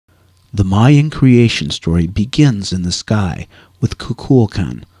The Mayan creation story begins in the sky with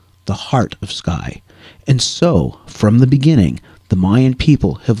Kukulkan, the heart of sky. And so, from the beginning, the Mayan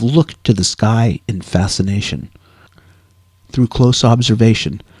people have looked to the sky in fascination. Through close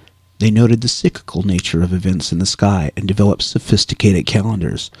observation, they noted the cyclical nature of events in the sky and developed sophisticated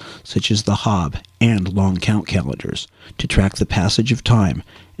calendars, such as the Hob and long count calendars, to track the passage of time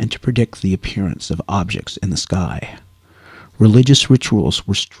and to predict the appearance of objects in the sky. Religious rituals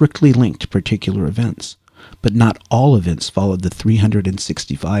were strictly linked to particular events, but not all events followed the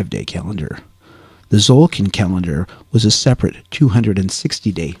 365-day calendar. The Tzolk'in calendar was a separate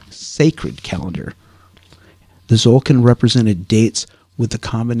 260-day sacred calendar. The Tzolk'in represented dates with the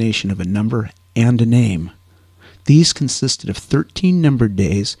combination of a number and a name. These consisted of 13 numbered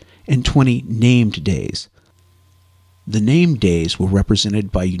days and 20 named days. The named days were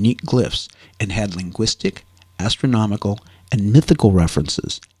represented by unique glyphs and had linguistic, astronomical, and mythical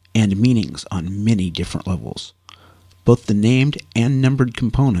references and meanings on many different levels. Both the named and numbered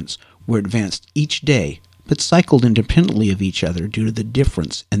components were advanced each day, but cycled independently of each other due to the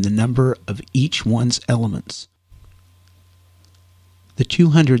difference in the number of each one's elements. The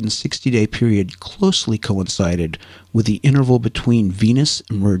 260-day period closely coincided with the interval between Venus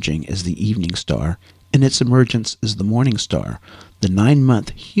emerging as the evening star and its emergence as the morning star, the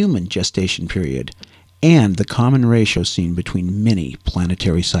 9-month human gestation period, and the common ratio seen between many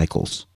planetary cycles.